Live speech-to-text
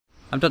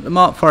I'm Dr.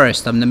 Mark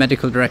Forrest. I'm the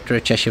Medical Director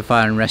at Cheshire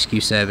Fire and Rescue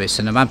Service,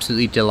 and I'm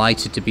absolutely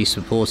delighted to be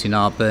supporting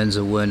our Burns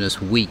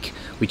Awareness Week,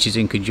 which is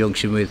in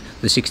conjunction with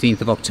the 16th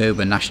of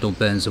October, National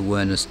Burns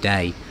Awareness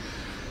Day.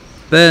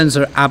 Burns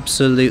are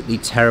absolutely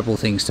terrible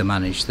things to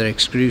manage. They're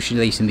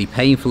excruciatingly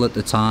painful at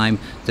the time.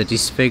 They're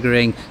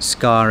disfiguring,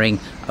 scarring,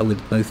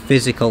 with both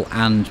physical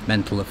and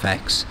mental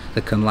effects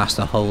that can last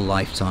a whole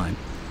lifetime.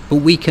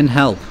 But we can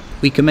help.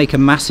 We can make a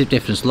massive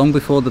difference. Long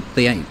before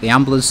the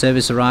ambulance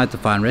service arrives, the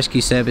fire and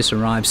rescue service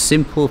arrives,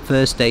 simple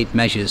first aid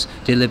measures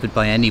delivered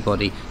by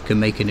anybody can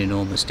make an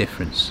enormous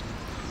difference.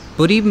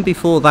 But even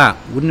before that,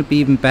 wouldn't it be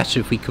even better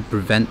if we could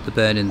prevent the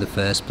burn in the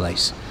first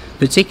place?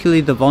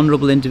 Particularly the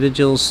vulnerable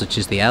individuals such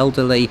as the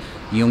elderly,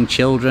 young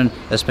children,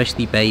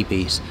 especially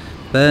babies.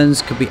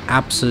 Burns could be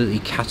absolutely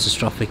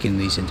catastrophic in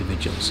these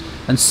individuals,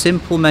 and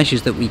simple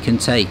measures that we can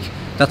take,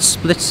 that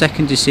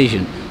split-second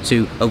decision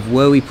of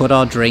where we put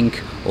our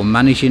drink, or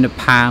managing a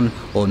pan,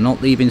 or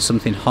not leaving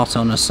something hot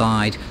on a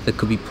side that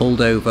could be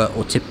pulled over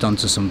or tipped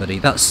onto somebody.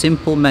 That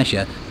simple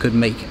measure could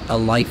make a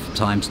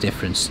lifetime's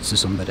difference to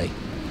somebody.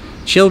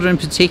 Children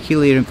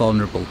particularly are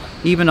vulnerable.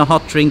 Even a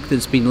hot drink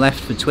that's been left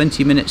for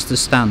 20 minutes to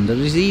stand, that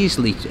is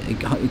easily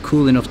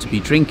cool enough to be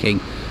drinking,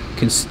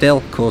 can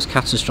still cause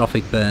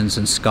catastrophic burns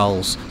and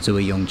scalds to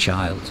a young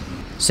child.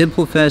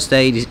 Simple first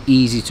aid is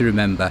easy to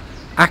remember.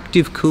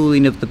 Active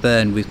cooling of the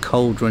burn with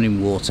cold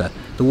running water.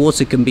 The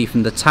water can be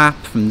from the tap,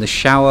 from the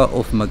shower,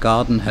 or from a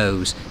garden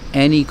hose.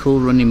 Any cool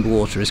running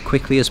water as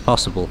quickly as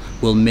possible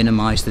will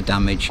minimise the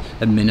damage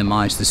and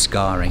minimise the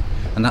scarring,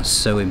 and that's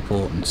so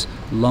important,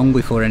 long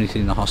before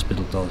anything in the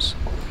hospital does.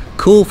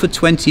 Cool for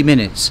 20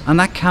 minutes, and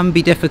that can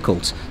be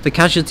difficult. The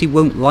casualty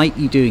won't like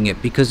you doing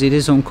it because it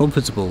is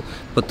uncomfortable,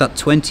 but that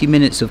 20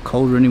 minutes of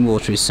cold running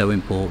water is so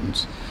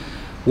important.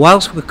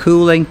 Whilst we're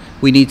cooling,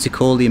 we need to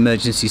call the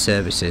emergency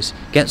services.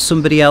 Get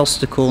somebody else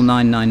to call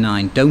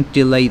 999. Don't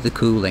delay the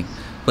cooling.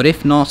 But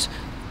if not,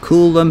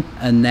 cool them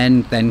and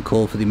then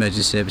call for the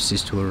emergency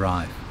services to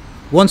arrive.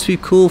 Once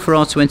we've cooled for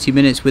our 20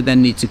 minutes, we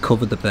then need to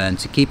cover the burn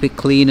to keep it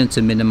clean and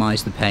to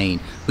minimise the pain.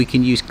 We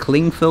can use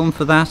cling film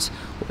for that,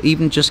 or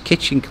even just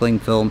kitchen cling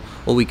film,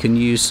 or we can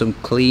use some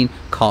clean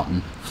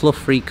cotton,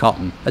 fluff-free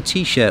cotton. A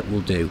t-shirt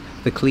will do.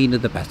 The cleaner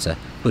the better.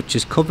 But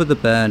just cover the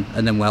burn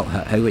and then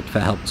wait for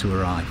help to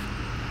arrive.